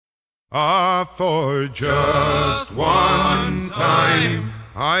For just one time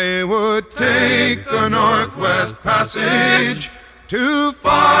I would take the Northwest Passage to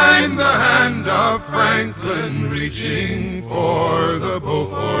find the hand of Franklin reaching for the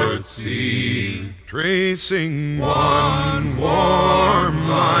Beaufort Sea, tracing one warm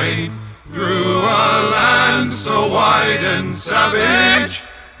line through a land so wide and savage,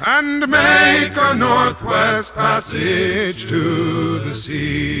 and make a Northwest Passage to the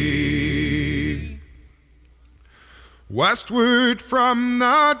sea. Westward from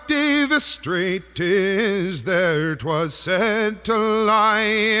the Davis Strait, 'tis there 'twas said to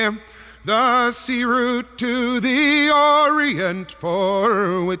lie, the sea route to the Orient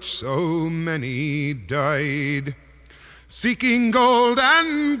for which so many died, seeking gold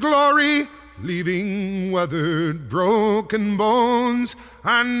and glory, leaving weathered, broken bones,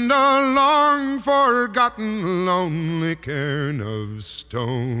 and a long-forgotten, lonely cairn of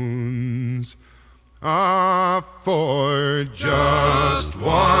stones. For just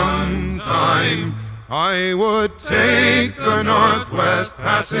one time I would take the Northwest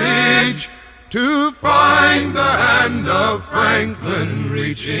Passage to find the hand of Franklin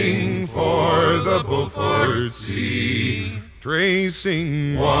reaching for the Beaufort Sea,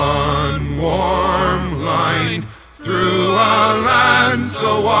 tracing one warm line through a land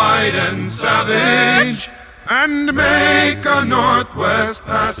so wide and savage, and make a Northwest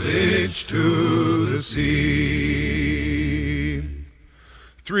Passage to the sea.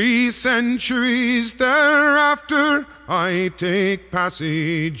 3 centuries thereafter I take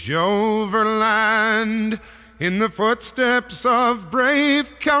passage overland, in the footsteps of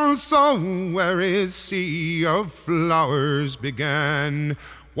brave Kelso, where his sea of flowers began,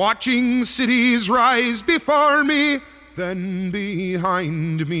 watching cities rise before me, then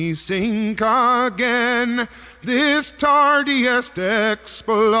behind me sink again. This tardiest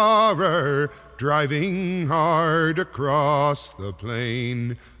explorer, driving hard across the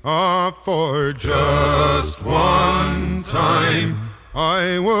plain. For just one time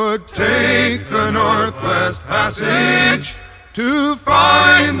I would take the Northwest Passage to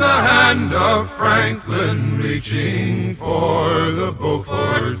find the hand of Franklin reaching for the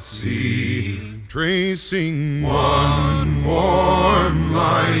Beaufort Sea, tracing one warm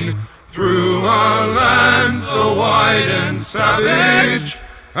line through a land so wide and savage,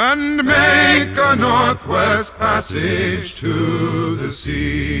 and make a Northwest Passage to the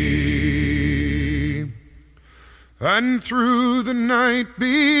sea. And through the night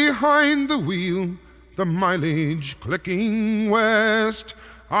behind the wheel, the mileage clicking west,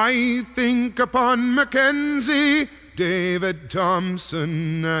 I think upon Mackenzie, David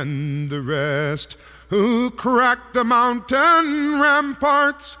Thompson, and the rest, who cracked the mountain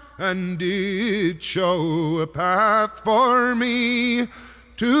ramparts and did show a path for me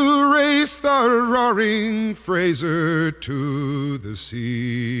to race the roaring Fraser to the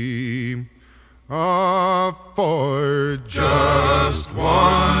sea. For just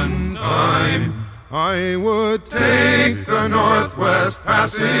one time I would take the Northwest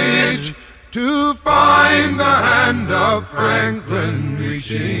Passage to find the hand of Franklin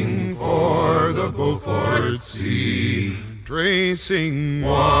reaching for the Beaufort Sea, tracing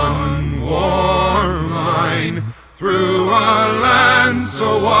one warm line through a land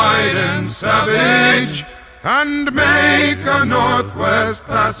so wide and savage, and make a Northwest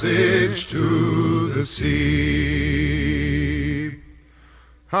Passage to the sea.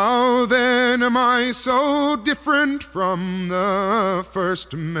 How then am I so different from the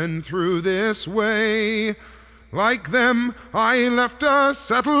first men through this way? Like them, I left a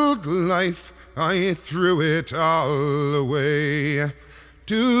settled life, I threw it all away,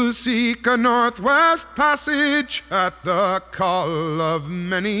 to seek a Northwest Passage at the call of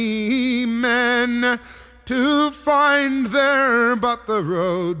many men, to find there but the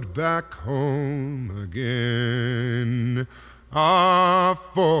road back home again.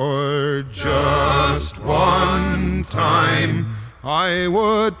 For just one time I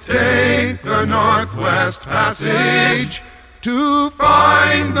would take the Northwest Passage to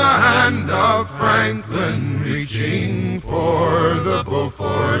find the hand of Franklin reaching for the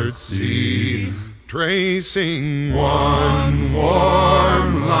Beaufort Sea, tracing one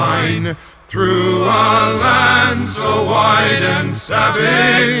warm line through a land so wide and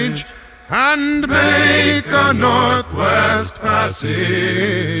savage, and make a Northwest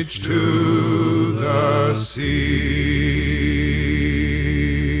Passage to the sea.